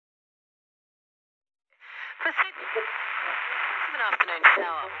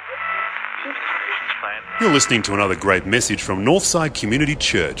You're listening to another great message from Northside Community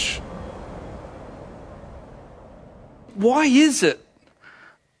Church. Why is it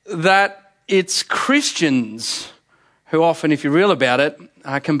that it's Christians who often, if you're real about it,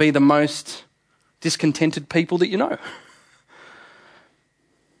 can be the most discontented people that you know?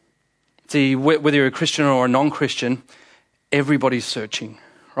 See, whether you're a Christian or a non-Christian, everybody's searching,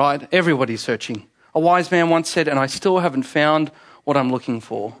 right? Everybody's searching. A wise man once said, and I still haven't found what I'm looking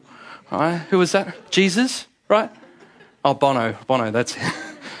for. Right? Who was that? Jesus, right? Oh, Bono, that's it.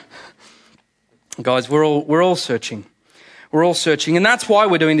 Guys, we're all searching. We're all searching, and that's why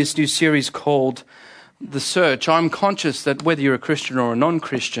we're doing this new series called The Search. I'm conscious that whether you're a Christian or a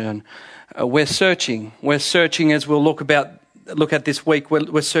non-Christian, we're searching. We're searching as we'll look at this week.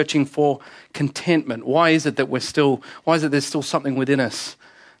 We're searching for contentment. Why is it there's still something within us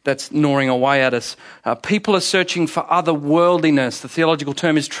that's gnawing away at us? People are searching for otherworldliness. The theological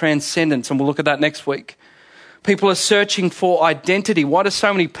term is transcendence, and we'll look at that next week. People are searching for identity. Why do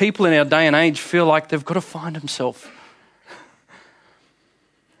so many people in our day and age feel like they've got to find themselves?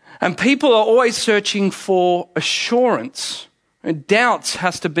 And people are always searching for assurance. And doubts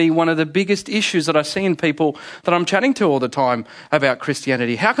has to be one of the biggest issues that I see in people that I'm chatting to all the time about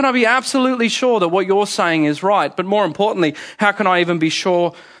Christianity. How can I be absolutely sure that what you're saying is right? But more importantly, how can I even be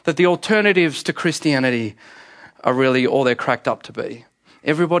sure that the alternatives to Christianity are really all they're cracked up to be?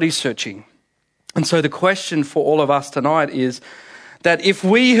 Everybody's searching. And so the question for all of us tonight is that if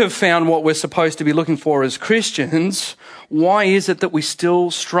we have found what we're supposed to be looking for as Christians, why is it that we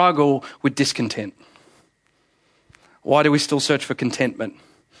still struggle with discontent? Why do we still search for contentment?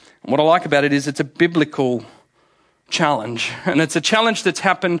 And what I like about it is it's a biblical challenge. And it's a challenge that's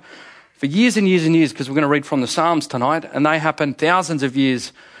happened for years and years and years, because we're going to read from the Psalms tonight, and they happened thousands of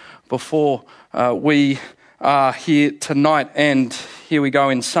years before we are here tonight. And here we go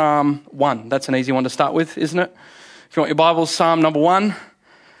in Psalm 1. That's an easy one to start with, isn't it? If you want your Bibles, Psalm number 1,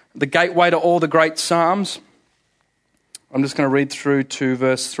 the gateway to all the great Psalms. I'm just going to read through to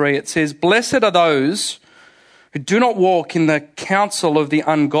verse 3. It says, "Blessed are those who do not walk in the counsel of the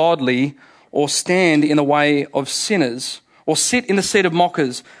ungodly, or stand in the way of sinners, or sit in the seat of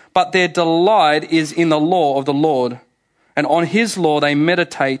mockers, but their delight is in the law of the Lord, and on his law they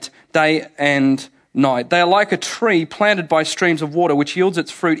meditate day and night. They are like a tree planted by streams of water, which yields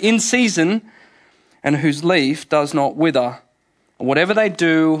its fruit in season, and whose leaf does not wither. And whatever they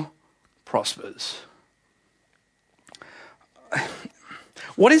do prospers."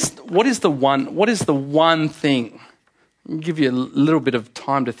 What is the one thing? I'll give you a little bit of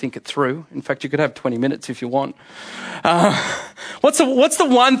time to think it through. In fact, you could have 20 minutes if you want. What's the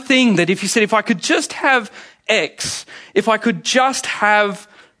one thing that if you said, if I could just have X, if I could just have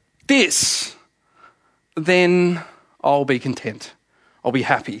this, then I'll be content. I'll be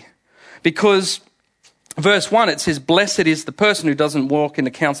happy. Because verse 1, it says, "Blessed is the person who doesn't walk in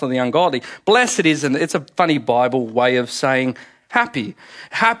the counsel of the ungodly." Blessed is, and it's a funny Bible way of saying happy.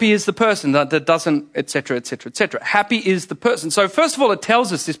 Happy is the person that doesn't, etc., etc., etc. Happy is the person. So first of all, it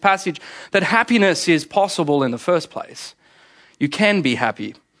tells us, this passage, that happiness is possible in the first place. You can be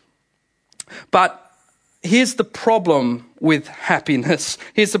happy. But here's the problem with happiness.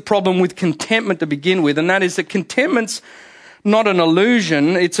 Here's the problem with contentment to begin with, and that is that contentment's not an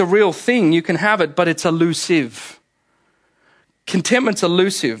illusion. It's a real thing. You can have it, but it's elusive. Contentment's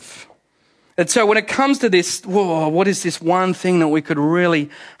elusive. And so when it comes to this, what is this one thing that we could really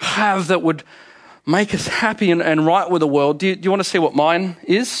have that would make us happy and right with the world? Do you want to see what mine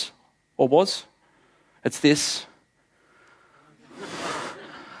is or was? It's this.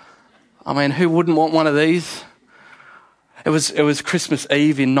 I mean, who wouldn't want one of these? It was Christmas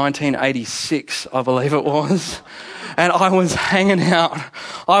Eve in 1986, I believe it was. And I was hanging out.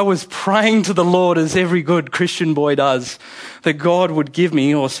 I was praying to the Lord, as every good Christian boy does, that God would give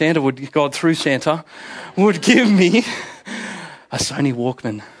me, or God through Santa, would give me a Sony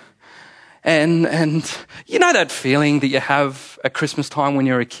Walkman. And you know that feeling that you have at Christmas time when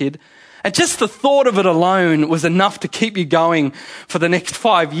you're a kid? And just the thought of it alone was enough to keep you going for the next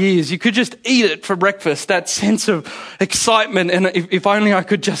 5 years. You could just eat it for breakfast, that sense of excitement. And if only I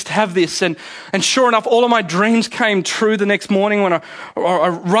could just have this. And sure enough, all of my dreams came true the next morning when I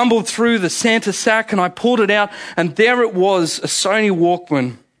rumbled through the Santa sack and I pulled it out. And there it was, a Sony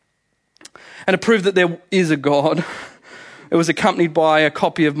Walkman. And it proved that there is a God. It was accompanied by a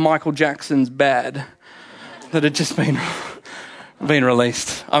copy of Michael Jackson's Bad that had just been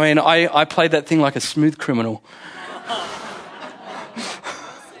released. I mean, I played that thing like a smooth criminal.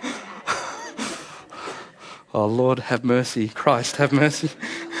 Oh, Lord, have mercy. Christ, have mercy.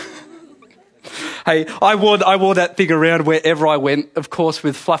 Hey, I wore that thing around wherever I went, of course,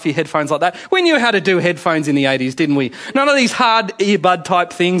 with fluffy headphones like that. We knew how to do headphones in the 80s, didn't we? None of these hard earbud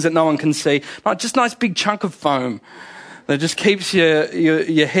type things that no one can see. Just a nice big chunk of foam that just keeps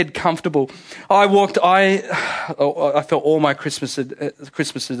your head comfortable. I felt all my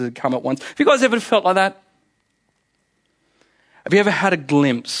Christmases had come at once. Have you guys ever felt like that? Have you ever had a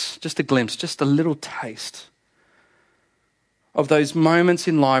glimpse, just a little taste of those moments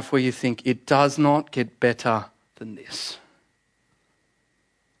in life where you think it does not get better than this?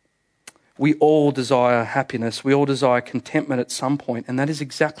 We all desire happiness. We all desire contentment at some point, and that is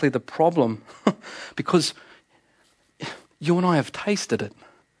exactly the problem because you and I have tasted it.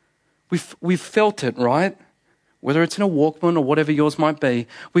 We've felt it, right? Whether it's in a Walkman or whatever yours might be,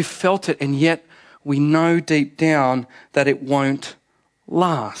 we've felt it, and yet we know deep down that it won't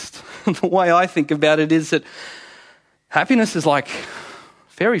last. The way I think about it is that happiness is like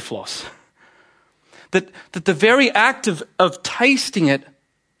fairy floss. That the very act of tasting it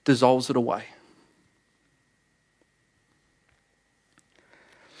dissolves it away.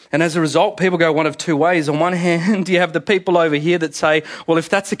 And as a result, people go one of two ways. On one hand, you have the people over here that say, well, if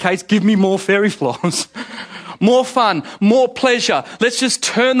that's the case, give me more fairy floss. More fun, more pleasure. Let's just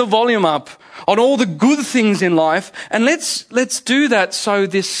turn the volume up on all the good things in life. And let's do that so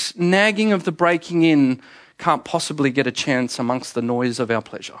this nagging of the breaking in can't possibly get a chance amongst the noise of our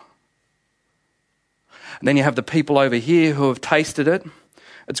pleasure. And then you have the people over here who have tasted it.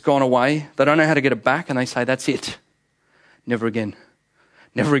 It's gone away. They don't know how to get it back. And they say, that's it. Never again.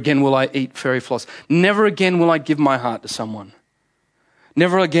 Never again will I eat fairy floss. Never again will I give my heart to someone.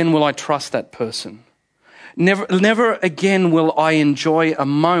 Never again will I trust that person. Never again will I enjoy a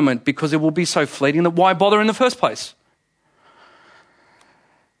moment because it will be so fleeting that why bother in the first place?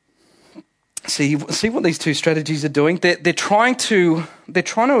 See what these two strategies are doing? They're trying to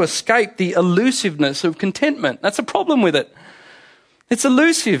escape the elusiveness of contentment. That's a problem with it. It's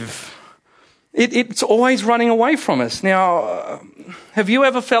elusive. It's always running away from us. Now, have you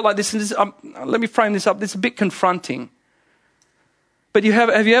ever felt like this? Let me frame this up. This is a bit confronting. But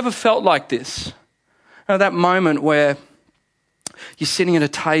have you ever felt like this? That moment where you're sitting at a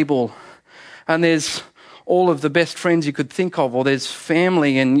table and there's all of the best friends you could think of, or there's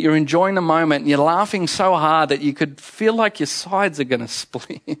family, and you're enjoying the moment and you're laughing so hard that you could feel like your sides are going to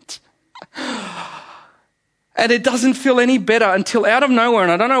split. And it doesn't feel any better until out of nowhere,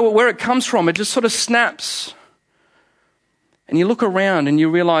 and I don't know where it comes from, it just sort of snaps. And you look around and you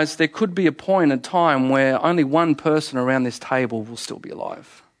realize there could be a point in time where only one person around this table will still be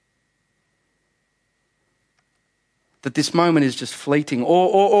alive. That this moment is just fleeting.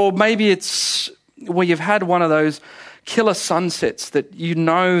 Or maybe it's where you've had one of those killer sunsets that you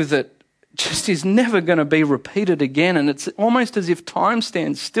know that just is never going to be repeated again, and it's almost as if time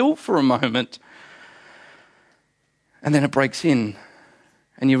stands still for a moment. And then it breaks in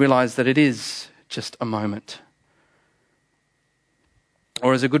and you realize that it is just a moment.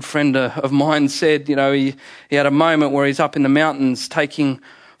 Or as a good friend of mine said, he had a moment where he's up in the mountains taking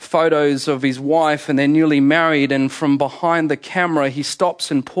photos of his wife and they're newly married, and from behind the camera he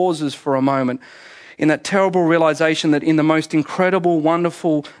stops and pauses for a moment in that terrible realization that in the most incredible,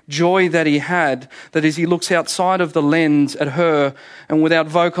 wonderful joy that he had, that as he looks outside of the lens at her and without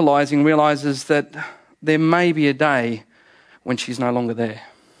vocalizing realizes that there may be a day when she's no longer there.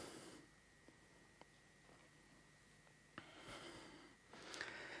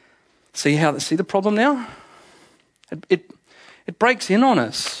 See the problem now? It breaks in on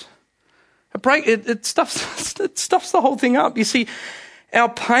us. It stuffs the whole thing up. You see, our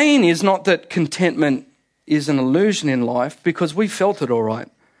pain is not that contentment is an illusion in life, because we felt it all right.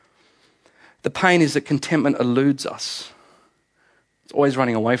 The pain is that contentment eludes us. It's always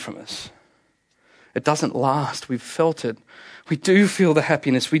running away from us. It doesn't last. We've felt it. We do feel the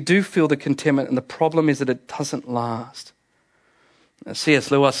happiness. We do feel the contentment. And the problem is that it doesn't last. Now, C.S.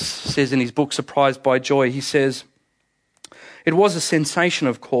 Lewis says in his book, Surprised by Joy, he says, it was a sensation,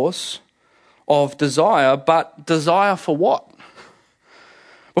 of course, of desire, but desire for what?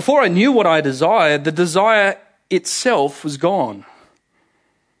 Before I knew what I desired, the desire itself was gone.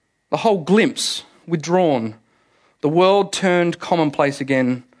 The whole glimpse withdrawn. The world turned commonplace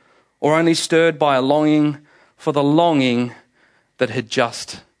again, or only stirred by a longing for the longing that had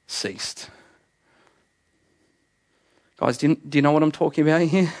just ceased. Guys, do you know what I'm talking about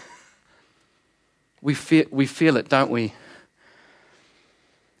here? We feel it, don't we?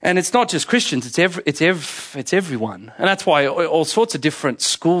 And it's not just Christians, it's everyone. And that's why all sorts of different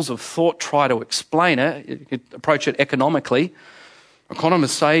schools of thought try to explain it. You could approach it economically.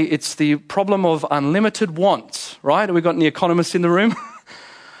 Economists say it's the problem of unlimited wants, right? Have we got any economists in the room?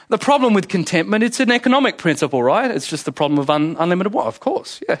 The problem with contentment, it's an economic principle, right? It's just the problem of unlimited wealth, of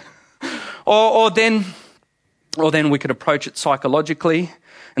course, yeah. Or then we could approach it psychologically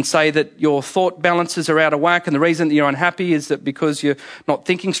and say that your thought balances are out of whack, and the reason that you're unhappy is that because you're not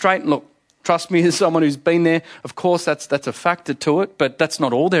thinking straight. And look, trust me, as someone who's been there, of course that's a factor to it, but that's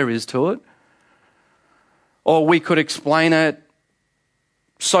not all there is to it. Or we could explain it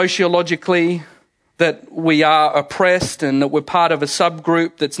sociologically, that we are oppressed and that we're part of a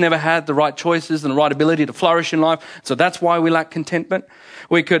subgroup that's never had the right choices and the right ability to flourish in life. So that's why we lack contentment.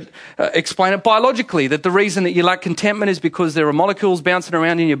 We could explain it biologically, that the reason that you lack contentment is because there are molecules bouncing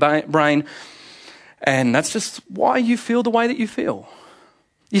around in your brain, and that's just why you feel the way that you feel.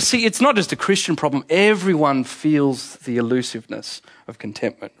 You see, it's not just a Christian problem. Everyone feels the elusiveness of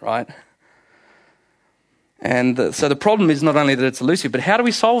contentment, right? And so the problem is not only that it's elusive, but how do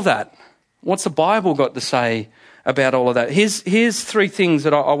we solve that? What's the Bible got to say about all of that? Here's three things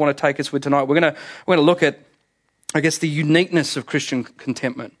that I want to take us with tonight. We're going to look at, I guess, the uniqueness of Christian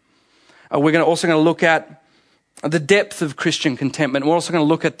contentment. We're also going to look at the depth of Christian contentment. We're also going to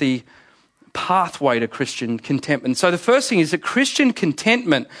look at the pathway to Christian contentment. So the first thing is that Christian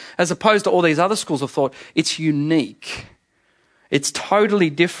contentment, as opposed to all these other schools of thought, it's unique. It's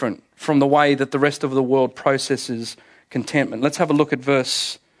totally different from the way that the rest of the world processes contentment. Let's have a look at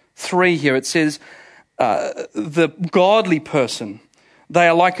verse 3 here. It says, the godly person, they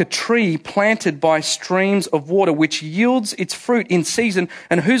are like a tree planted by streams of water, which yields its fruit in season,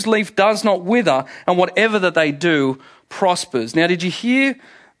 and whose leaf does not wither, and whatever that they do prospers. Now, did you hear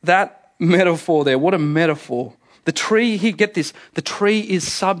that metaphor there? What a metaphor. The tree, here, get this, the tree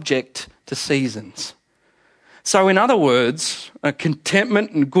is subject to seasons. So in other words,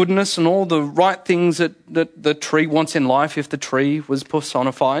 contentment and goodness and all the right things that the tree wants in life, if the tree was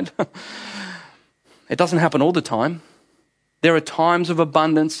personified, it doesn't happen all the time. There are times of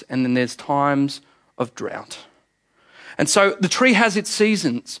abundance and then there's times of drought. And so the tree has its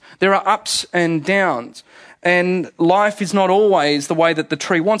seasons. There are ups and downs. And life is not always the way that the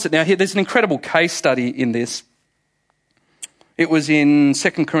tree wants it. Now here, there's an incredible case study in this. It was in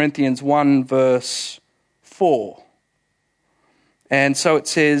 2 Corinthians 1 verse 4. And so it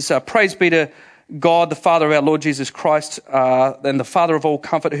says, praise be to God, the Father of our Lord Jesus Christ, and the Father of all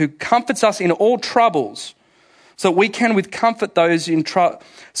comfort, who comforts us in all troubles, so that we can comfort those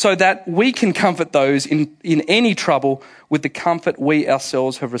in any trouble with the comfort we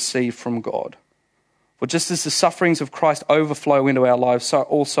ourselves have received from God. For just as the sufferings of Christ overflow into our lives, so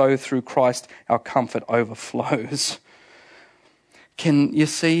also through Christ our comfort overflows. Can you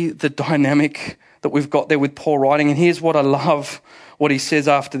see the dynamic that we've got there with Paul writing? And here's what I love, what he says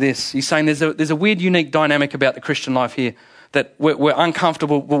after this. He's saying there's a weird, unique dynamic about the Christian life here, that we're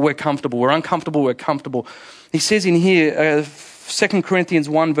uncomfortable, but we're comfortable. We're uncomfortable, we're comfortable. He says in here, 2 Corinthians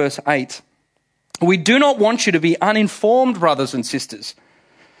 1 verse 8, we do not want you to be uninformed, brothers and sisters,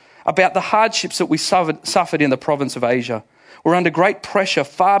 about the hardships that we suffered in the province of Asia. We're under great pressure,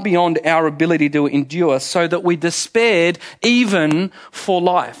 far beyond our ability to endure, so that we despaired even for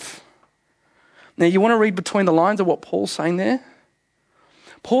life. Now, you want to read between the lines of what Paul's saying there?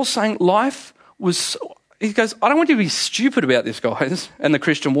 Paul's saying life was, he goes, I don't want you to be stupid about this, guys, and the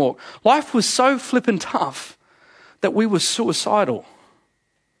Christian walk. Life was so flippin' tough that we were suicidal.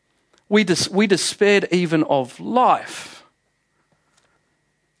 We despaired even of life.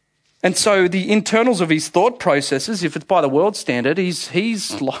 And so the internals of his thought processes, if it's by the world standard,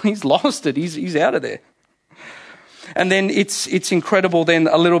 he's lost it. He's out of there. And then it's incredible then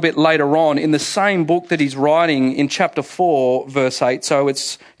a little bit later on in the same book that he's writing in chapter 4, verse 8. So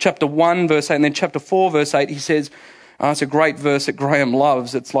it's chapter 1, verse 8, and then chapter 4, verse 8, he says, it's a great verse that Graham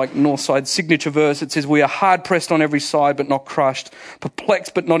loves. It's like Northside's signature verse. It says, we are hard pressed on every side but not crushed,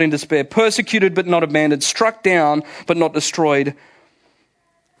 perplexed but not in despair, persecuted but not abandoned, struck down but not destroyed.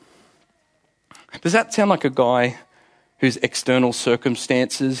 Does that sound like a guy whose external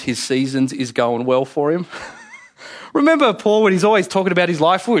circumstances, his seasons, is going well for him? Remember Paul when he's always talking about his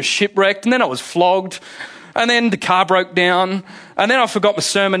life? We were shipwrecked, and then I was flogged, and then the car broke down, and then I forgot my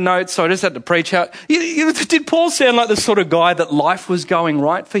sermon notes, so I just had to preach out. Did Paul sound like the sort of guy that life was going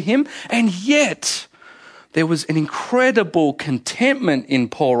right for him? And yet, there was an incredible contentment in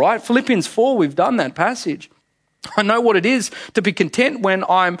Paul, right? Philippians 4, we've done that passage. I know what it is to be content when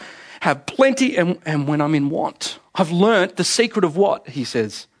I have plenty and when I'm in want. I've learnt the secret of what, he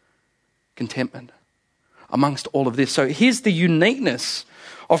says? Contentment. Amongst all of this. So here's the uniqueness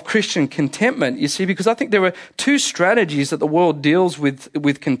of Christian contentment, you see, because I think there are two strategies that the world deals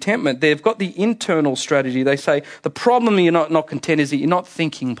with contentment. They've got the internal strategy. They say the problem you're not content is that you're not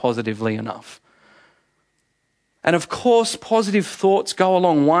thinking positively enough. And of course, positive thoughts go a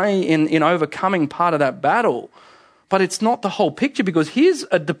long way in overcoming part of that battle. But it's not the whole picture, because here's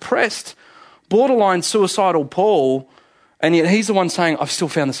a depressed, borderline suicidal Paul, and yet he's the one saying, I've still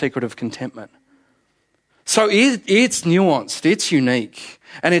found the secret of contentment. So it's nuanced, it's unique.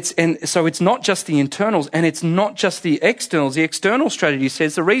 And so it's not just the internals, and it's not just the externals. The external strategy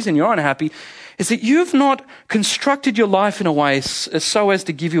says the reason you're unhappy is that you've not constructed your life in a way so as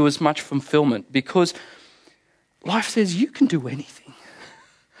to give you as much fulfillment, because life says you can do anything.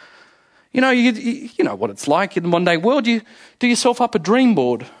 You know what it's like in the one day world. You do yourself up a dream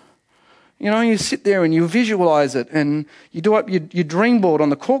board. You sit there and you visualize it, and you do up your dream board on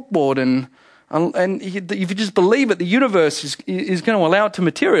the corkboard, and if you just believe it, the universe is going to allow it to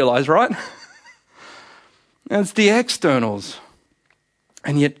materialize, right? And it's the externals.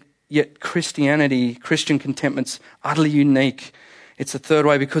 And yet Christian contentment's utterly unique. It's the third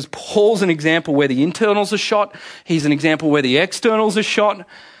way, because Paul's an example where the internals are shot. He's an example where the externals are shot,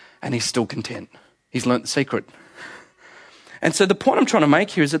 and he's still content. He's learnt the secret. And so the point I'm trying to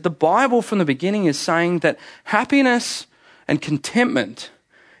make here is that the Bible from the beginning is saying that happiness and contentment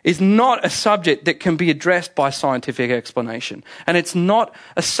is not a subject that can be addressed by scientific explanation. And it's not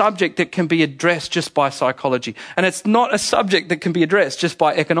a subject that can be addressed just by psychology. And it's not a subject that can be addressed just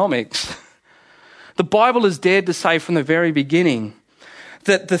by economics. The Bible has dared to say from the very beginning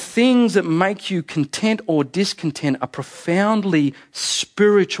that the things that make you content or discontent are profoundly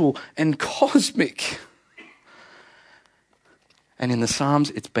spiritual and cosmic. And in the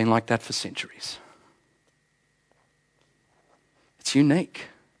Psalms, it's been like that for centuries. It's unique.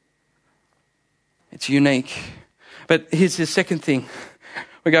 It's unique. But here's the second thing.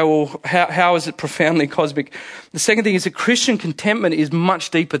 We go, well, how is it profoundly cosmic? The second thing is that Christian contentment is much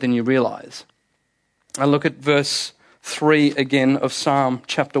deeper than you realize. I look at verse 3 again of Psalm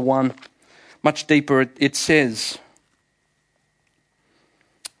chapter 1. Much deeper, it says,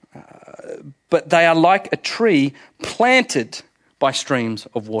 but they are like a tree planted by streams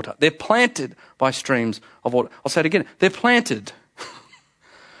of water. They're planted by streams of water. I'll say it again. They're planted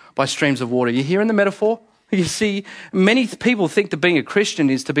by streams of water. You hearing the metaphor? You see, many people think that being a Christian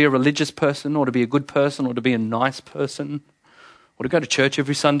is to be a religious person, or to be a good person, or to be a nice person, or to go to church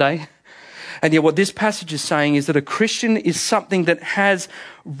every Sunday. And yet what this passage is saying is that a Christian is something that has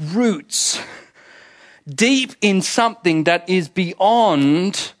roots deep in something that is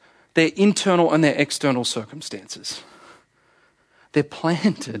beyond their internal and their external circumstances. They're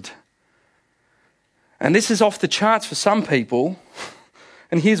planted. And this is off the charts for some people.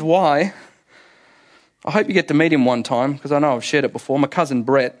 And here's why. I hope you get to meet him one time, because I know I've shared it before. My cousin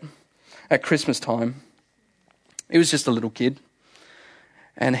Brett, at Christmas time, he was just a little kid.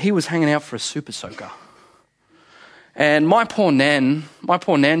 And he was hanging out for a super soaker. And my poor Nan,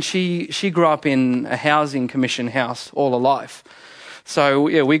 she grew up in a housing commission house all her life. So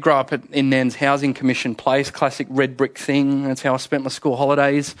yeah, we grew up in Nan's housing commission place, classic red brick thing. That's how I spent my school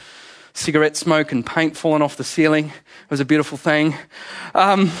holidays. Cigarette smoke and paint falling off the ceiling. It was a beautiful thing.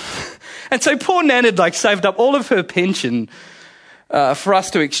 And so poor Nan had saved up all of her pension for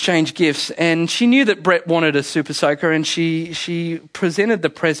us to exchange gifts, and she knew that Brett wanted a super soaker, and she presented the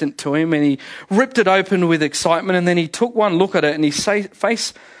present to him, and he ripped it open with excitement, and then he took one look at it, and his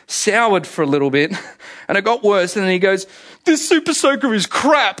face soured for a little bit, and it got worse, and then he goes, "This super soaker is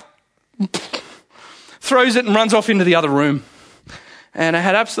crap," throws it and runs off into the other room. And I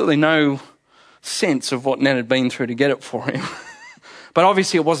had absolutely no sense of what Nan had been through to get it for him. But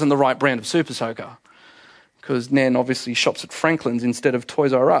obviously it wasn't the right brand of super soaker, because Nan obviously shops at Franklin's instead of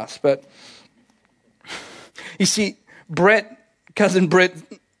Toys R Us. But you see, cousin Brett,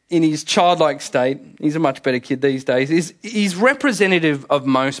 in his childlike state, he's a much better kid these days, he's representative of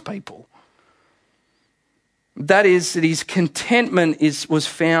most people. That is, that his contentment was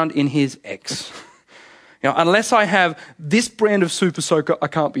found in his ex. Unless I have this brand of super soaker, I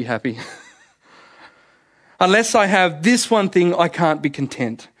can't be happy. Unless I have this one thing, I can't be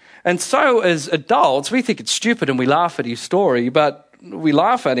content. And so as adults, we think it's stupid and we laugh at his story, but we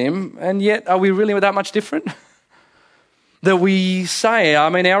laugh at him, and yet are we really that much different? That we say,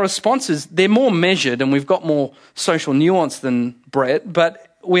 our responses, they're more measured and we've got more social nuance than Brett,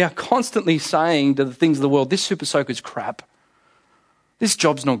 but we are constantly saying to the things of the world, this super soaker is crap. This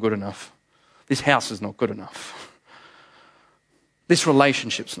job's not good enough. This house is not good enough. This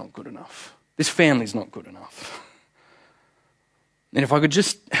relationship's not good enough. This family's not good enough. And if I could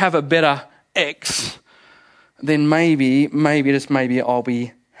just have a better ex, then maybe, just maybe, I'll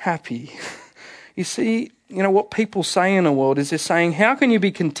be happy. You see, what people say in the world is they're saying, how can you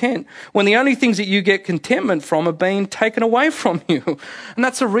be content when the only things that you get contentment from are being taken away from you? And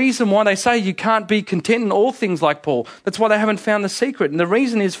that's the reason why they say you can't be content in all things like Paul. That's why they haven't found the secret. And the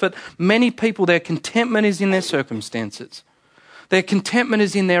reason is for many people, their contentment is in their circumstances. Their contentment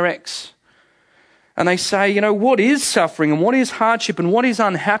is in their ex. And they say, what is suffering and what is hardship and what is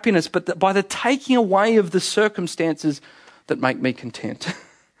unhappiness, but by the taking away of the circumstances that make me content.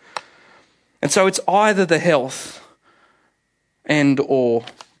 And so it's either the health and or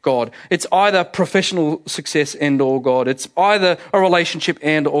God. It's either professional success and or God. It's either a relationship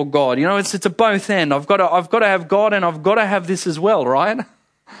and or God. It's a both and. I've got to have God and I've got to have this as well, right?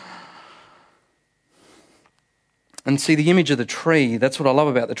 And see the image of the tree, that's what I love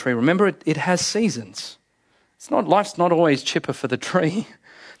about the tree. Remember, it has seasons. Life's not always chipper for the tree.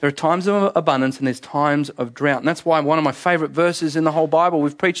 There are times of abundance and there's times of drought. And that's why one of my favourite verses in the whole Bible,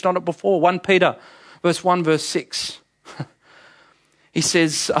 we've preached on it before, 1 Peter, verse 1, verse 6. He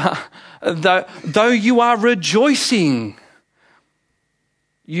says, though you are rejoicing,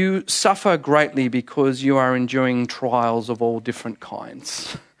 you suffer greatly because you are enduring trials of all different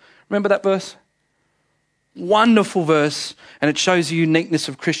kinds. Remember that verse? Wonderful verse, and it shows the uniqueness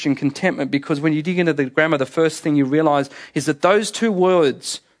of Christian contentment, because when you dig into the grammar, the first thing you realise is that those two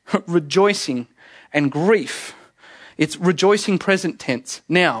words, rejoicing and grief, it's rejoicing present tense,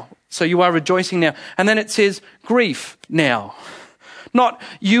 now. So you are rejoicing now. And then it says grief now. Not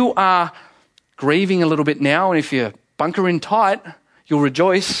you are grieving a little bit now, and if you bunker in tight, you'll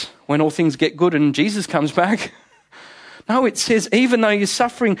rejoice when all things get good and Jesus comes back. No, it says, even though you're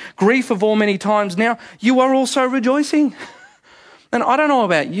suffering grief of all many times now, you are also rejoicing. And I don't know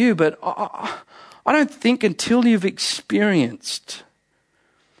about you, but I don't think until you've experienced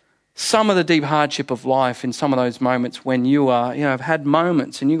some of the deep hardship of life in some of those moments when you are, I've had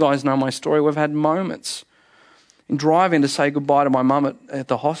moments, and you guys know my story, we've had moments in driving to say goodbye to my mum at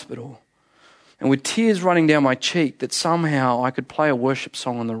the hospital, and with tears running down my cheek, that somehow I could play a worship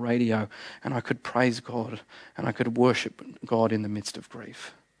song on the radio and I could praise God and I could worship God in the midst of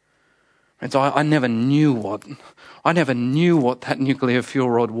grief. And so I never knew what that nuclear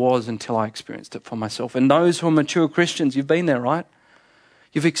fuel rod was until I experienced it for myself. And those who are mature Christians, you've been there, right?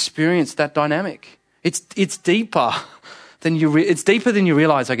 You've experienced that dynamic. It's deeper than you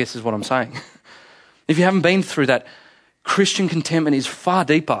realize, I guess is what I'm saying. If you haven't been through that, Christian contentment is far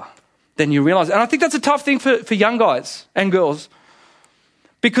deeper than you realize. And I think that's a tough thing for young guys and girls,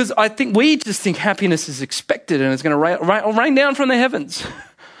 because I think we just think happiness is expected and it's going to rain down from the heavens.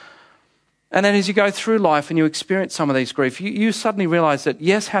 And then as you go through life and you experience some of these grief, you suddenly realize that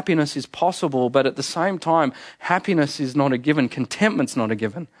yes, happiness is possible, but at the same time, happiness is not a given. Contentment's not a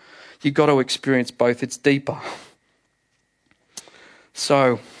given. You've got to experience both. It's deeper.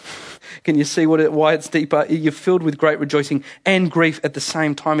 So, can you see why it's deeper? You're filled with great rejoicing and grief at the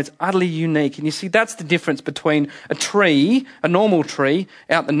same time. It's utterly unique. And you see, that's the difference between a tree, a normal tree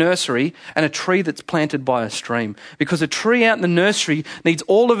out in the nursery, and a tree that's planted by a stream. Because a tree out in the nursery needs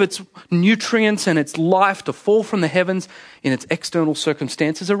all of its nutrients and its life to fall from the heavens in its external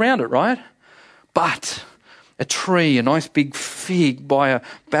circumstances around it, right? But a tree, a nice big fig by a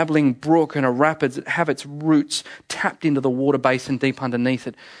babbling brook and a rapids that have its roots tapped into the water basin deep underneath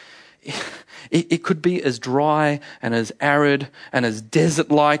it, it could be as dry and as arid and as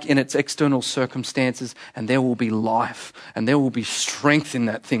desert-like in its external circumstances, and there will be life and there will be strength in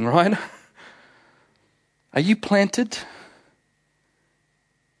that thing, right? Are you planted?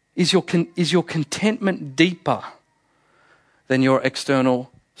 Is your contentment deeper than your external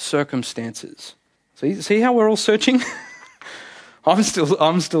circumstances? See how we're all searching? I'm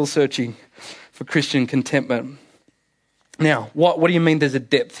still searching for Christian contentment. Now, what do you mean there's a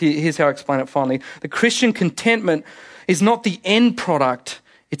depth? Here's how I explain it finally. The Christian contentment is not the end product,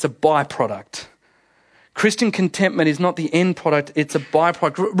 it's a byproduct. Christian contentment is not the end product, it's a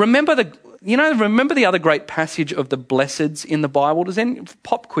byproduct. Remember the other great passage of the blesseds in the Bible? Does any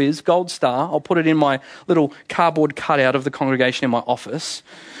pop quiz, gold star, I'll put it in my little cardboard cutout of the congregation in my office.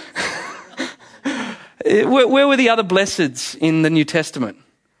 Where were the other blesseds in the New Testament?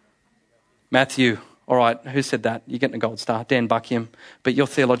 Matthew. All right, who said that? You're getting a gold star. Dan Buckingham, but you're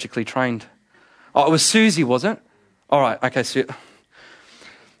theologically trained. Oh, it was Susie, was it? All right, okay, so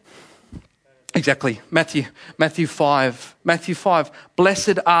exactly. Matthew 5. Matthew 5.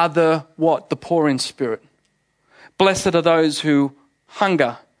 Blessed are the what? The poor in spirit. Blessed are those who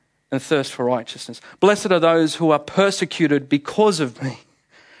hunger and thirst for righteousness. Blessed are those who are persecuted because of me.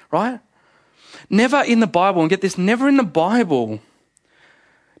 Right? Never in the Bible, and get this, never in the Bible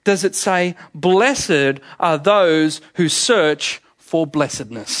does it say, blessed are those who search for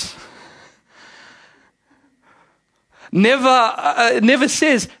blessedness. never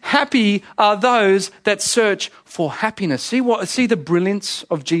says, happy are those that search for happiness. See the brilliance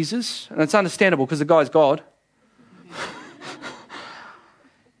of Jesus? And it's understandable because the guy's God.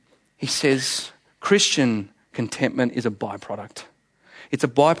 He says, Christian contentment is a byproduct. It's a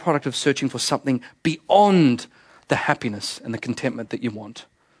byproduct of searching for something beyond the happiness and the contentment that you want.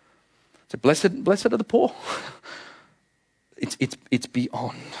 So blessed are the poor. It's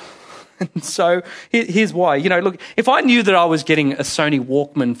beyond. And so here's why. Look, if I knew that I was getting a Sony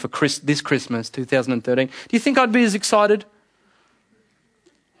Walkman for this Christmas, 2013, do you think I'd be as excited?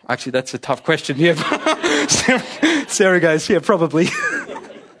 Actually, that's a tough question. Yeah. Sarah goes, yeah, probably.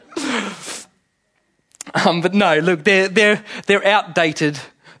 But no, look, they're outdated.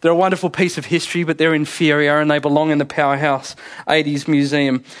 They're a wonderful piece of history, but they're inferior and they belong in the Powerhouse 80s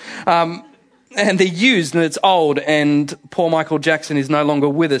Museum. And they're used and it's old, and poor Michael Jackson is no longer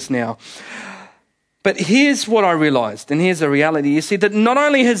with us now. But here's what I realized, and here's the reality. You see, that not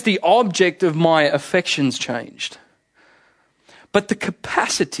only has the object of my affections changed, but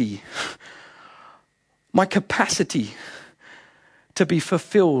my capacity to be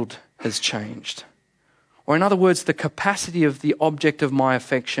fulfilled has changed. Or in other words, the capacity of the object of my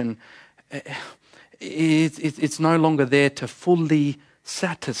affection, it's no longer there to fully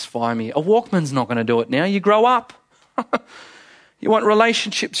satisfy me. A Walkman's not going to do it now. You grow up. You want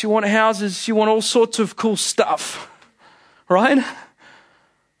relationships, you want houses, you want all sorts of cool stuff, right?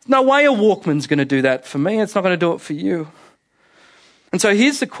 No way a Walkman's going to do that for me. It's not going to do it for you. And so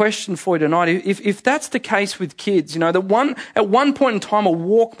here's the question for you tonight. If that's the case with kids, at one point in time, a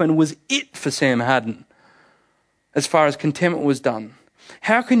Walkman was it for Sam Haddon as far as contentment was done.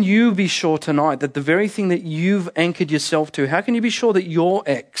 How can you be sure tonight that the very thing that you've anchored yourself to, how can you be sure that your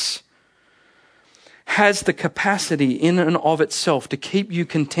ex has the capacity in and of itself to keep you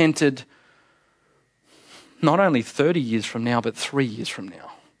contented not only 30 years from now, but 3 years from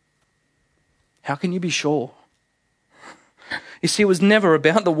now? How can you be sure? You see, it was never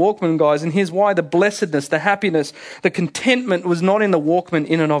about the Walkman, guys, and here's why. The blessedness, the happiness, the contentment was not in the Walkman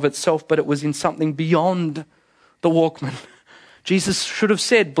in and of itself, but it was in something beyond the Walkman. Jesus should have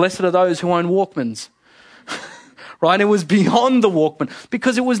said, blessed are those who own Walkmans. Right? It was beyond the Walkman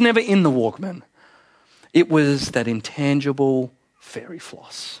because it was never in the Walkman. It was that intangible fairy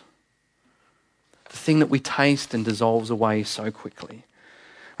floss. The thing that we taste and dissolves away so quickly.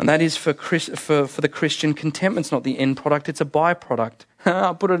 And that is for the Christian, contentment's not the end product, it's a byproduct.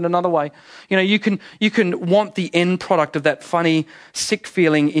 I'll put it another way. You can want the end product of that funny, sick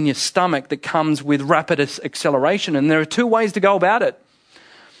feeling in your stomach that comes with rapid acceleration. And there are two ways to go about it.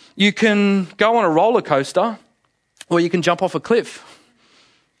 You can go on a roller coaster or you can jump off a cliff.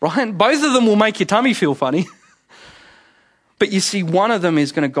 Right? Both of them will make your tummy feel funny. But you see, one of them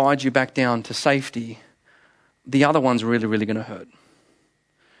is going to guide you back down to safety. The other one's really, really going to hurt.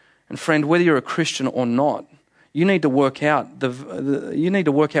 And friend, whether you're a Christian or not, you need to work out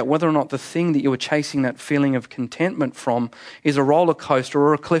whether or not the thing that you were chasing that feeling of contentment from is a roller coaster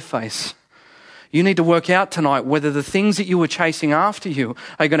or a cliff face. You need to work out tonight whether the things that you were chasing after you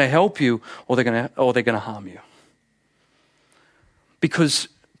are going to help you or they're going to harm you. Because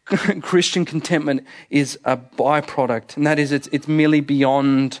Christian contentment is a byproduct, and that is it's merely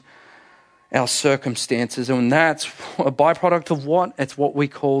beyond our circumstances, and that's a byproduct of what? It's what we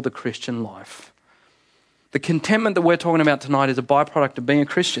call the Christian life. The contentment that we're talking about tonight is a byproduct of being a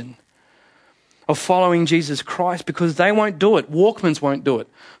Christian, of following Jesus Christ, because they won't do it. Walkmans won't do it.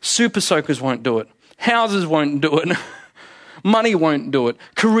 Super soakers won't do it. Houses won't do it. Money won't do it.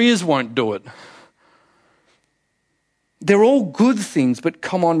 Careers won't do it. They're all good things, but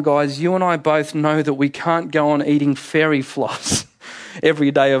come on, guys, you and I both know that we can't go on eating fairy floss every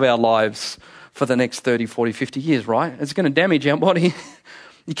day of our lives for the next 30, 40, 50 years, right? It's going to damage our body.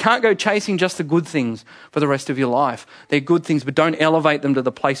 You can't go chasing just the good things for the rest of your life. They're good things, but don't elevate them to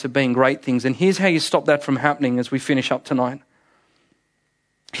the place of being great things. And here's how you stop that from happening as we finish up tonight.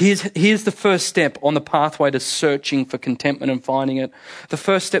 Here's the first step on the pathway to searching for contentment and finding it. The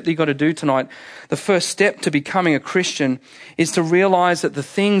first step that you've got to do tonight, the first step to becoming a Christian is to realize that the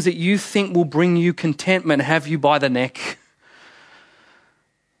things that you think will bring you contentment have you by the neck.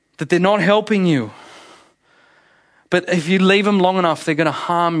 That they're not helping you. But if you leave them long enough, they're going to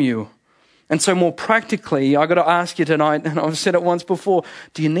harm you. And so more practically, I've got to ask you tonight, and I've said it once before,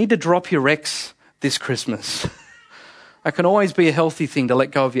 do you need to drop your ex this Christmas? It can always be a healthy thing to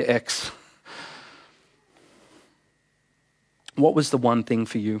let go of your ex. What was the one thing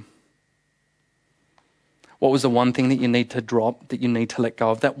for you? What was the one thing that you need to drop, that you need to let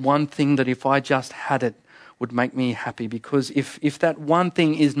go of? That one thing that if I just had it would make me happy. Because if that one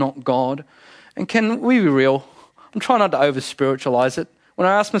thing is not God, and can we be real? I'm trying not to over-spiritualize it. When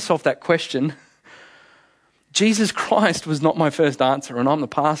I ask myself that question, Jesus Christ was not my first answer, and I'm the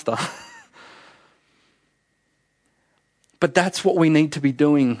pastor. But that's what we need to be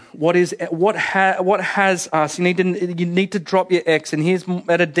doing. What has us? You need to drop your X, and here's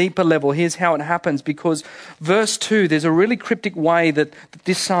at a deeper level. Here's how it happens. Because verse 2, there's a really cryptic way that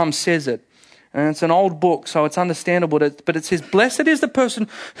this psalm says it, and it's an old book, so it's understandable. But it says, "Blessed is the person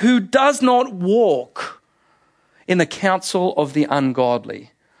who does not walk in the counsel of the ungodly."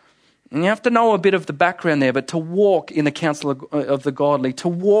 And you have to know a bit of the background there. But to walk in the counsel of the godly, to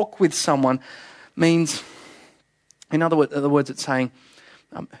walk with someone, means. In other words, it's saying,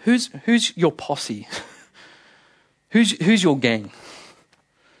 who's your posse? who's your gang?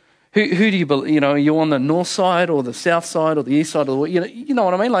 Who do you believe? You know, you're on the north side or the south side or the east side, or you know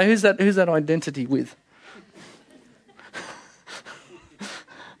what I mean? Like, who's that identity with?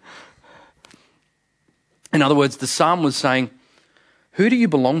 In other words, the psalm was saying, who do you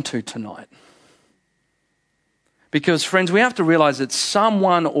belong to tonight? Because, friends, we have to realize that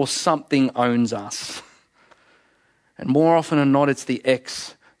someone or something owns us. And more often than not, it's the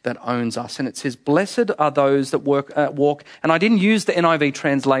X that owns us. And it says, blessed are those that walk. And I didn't use the NIV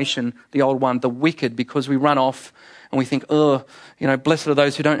translation, the old one, the wicked, because we run off and we think, blessed are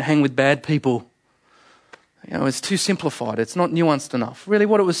those who don't hang with bad people. You know, it's too simplified. It's not nuanced enough. Really,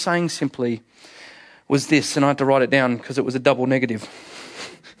 what it was saying simply was this, and I had to write it down because it was a double negative.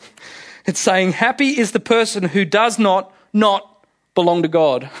 It's saying, happy is the person who does not belong to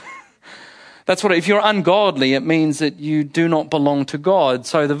God. That's what, if you're ungodly, it means that you do not belong to God.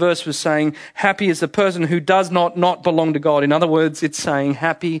 So the verse was saying, happy is the person who does not belong to God. In other words, it's saying,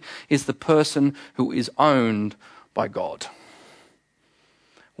 happy is the person who is owned by God.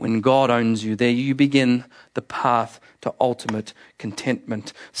 When God owns you, there you begin the path to ultimate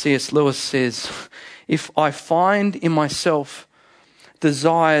contentment. C.S. Lewis says, if I find in myself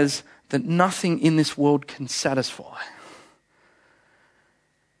desires that nothing in this world can satisfy.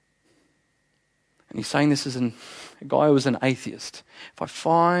 And he's saying this as a guy who was an atheist. If I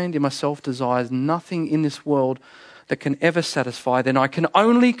find in myself desires nothing in this world that can ever satisfy, then I can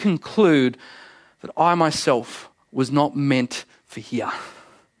only conclude that I myself was not meant for here.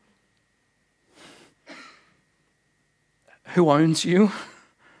 Who owns you?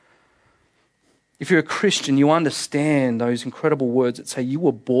 If you're a Christian, you understand those incredible words that say you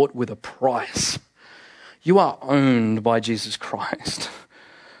were bought with a price. You are owned by Jesus Christ.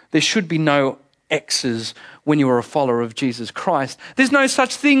 There should be no X's when you are a follower of Jesus Christ. There's no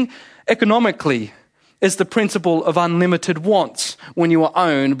such thing economically as the principle of unlimited wants when you are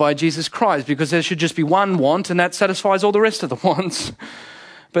owned by Jesus Christ, because there should just be one want and that satisfies all the rest of the wants.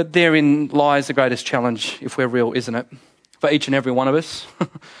 But therein lies the greatest challenge, if we're real, isn't it? For each and every one of us,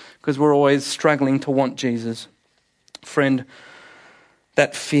 because we're always struggling to want Jesus. Friend,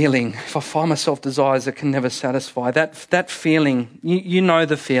 that feeling, if I find myself desires that can never satisfy, that feeling, you know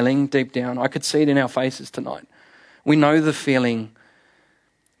the feeling deep down. I could see it in our faces tonight. We know the feeling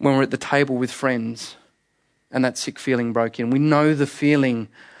when we're at the table with friends and that sick feeling broke in. We know the feeling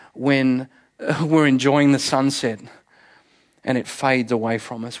when we're enjoying the sunset and it fades away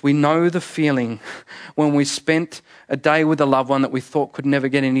from us. We know the feeling when we spent a day with a loved one that we thought could never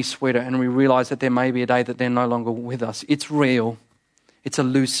get any sweeter and we realize that there may be a day that they're no longer with us. It's real. It's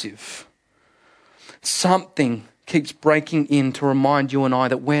elusive. Something keeps breaking in to remind you and I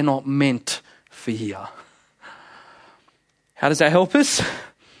that we're not meant for here. How does that help us?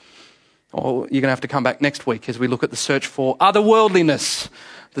 Oh, you're going to have to come back next week as we look at the search for otherworldliness,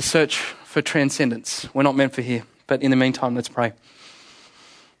 the search for transcendence. We're not meant for here. But in the meantime, let's pray.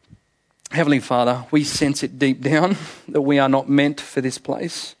 Heavenly Father, we sense it deep down that we are not meant for this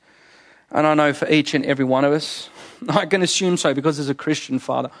place. And I know for each and every one of us, I can assume so because as a Christian,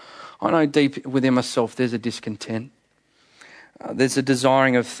 Father, I know deep within myself there's a discontent. There's a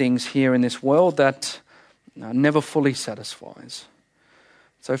desiring of things here in this world that never fully satisfies.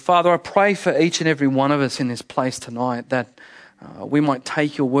 So, Father, I pray for each and every one of us in this place tonight that we might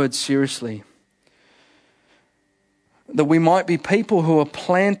take your word seriously. That we might be people who are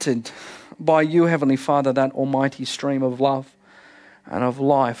planted by you, Heavenly Father, that almighty stream of love and of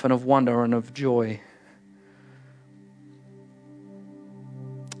life and of wonder and of joy.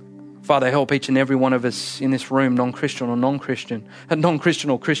 Father, help each and every one of us in this room, non-Christian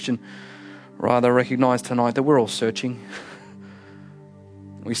or Christian, rather recognize tonight that we're all searching.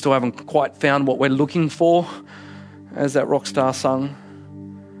 We still haven't quite found what we're looking for, as that rock star sung.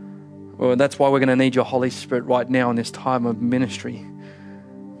 Well, that's why we're going to need your Holy Spirit right now in this time of ministry.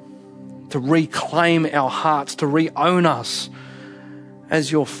 To reclaim our hearts, to re-own us,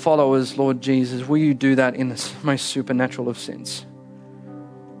 as your followers, Lord Jesus, will you do that in the most supernatural of sense?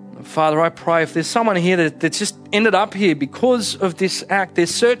 Father, I pray if there's someone here that's just ended up here because of this act, they're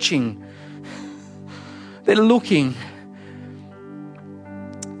searching, they're looking.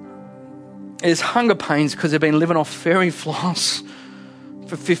 There's hunger pains because they've been living off fairy floss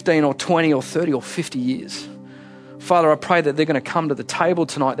for 15 or 20 or 30 or 50 years. Father, I pray that they're going to come to the table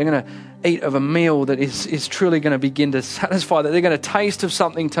tonight. They're going to eat of a meal that is truly going to begin to satisfy, that they're going to taste of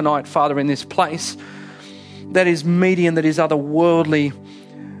something tonight, Father, in this place that is meaty and that is otherworldly,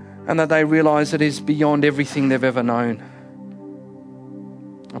 and that they realize it is beyond everything they've ever known.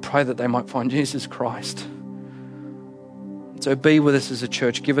 I pray that they might find Jesus Christ. So be with us as a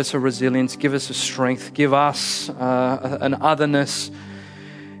church. Give us a resilience. Give us a strength. Give us an otherness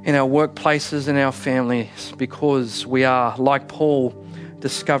in our workplaces and our families, because we are, like Paul,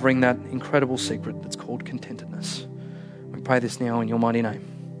 discovering that incredible secret that's called contentedness. We pray this now in your mighty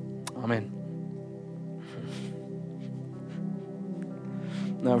name. Amen.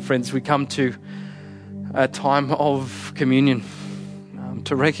 Now, friends, we come to a time of communion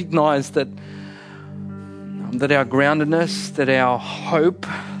to recognize that our groundedness, that our hope,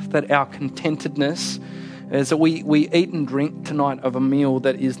 that our contentedness is that we eat and drink tonight of a meal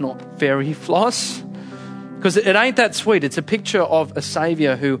that is not fairy floss, because it ain't that sweet. It's a picture of a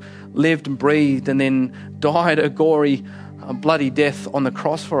Saviour who lived and breathed and then died a gory, bloody death on the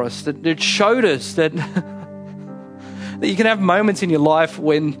cross for us. That it showed us that that you can have moments in your life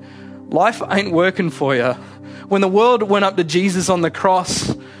when life ain't working for you. When the world went up to Jesus on the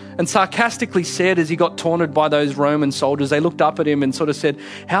cross and sarcastically said, as he got taunted by those Roman soldiers, they looked up at him and sort of said,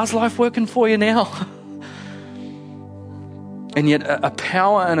 "How's life working for you now?" And yet a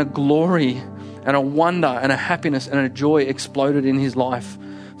power and a glory and a wonder and a happiness and a joy exploded in his life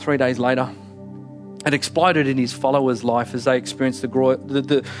 3 days later. It exploded in his followers' life as they experienced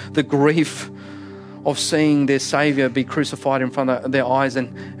the grief of seeing their Saviour be crucified in front of their eyes,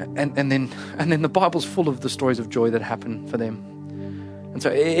 and then the Bible's full of the stories of joy that happened for them. And so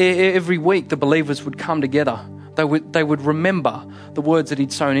every week the believers would come together. They would remember the words that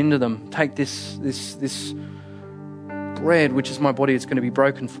he'd sown into them. Take this bread, which is my body, it's going to be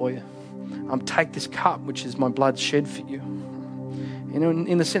broken for you. Take this cup, which is my blood shed for you. You know,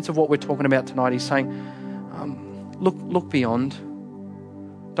 in the sense of what we're talking about tonight, he's saying, look beyond.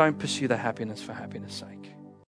 Don't pursue the happiness for happiness' sake.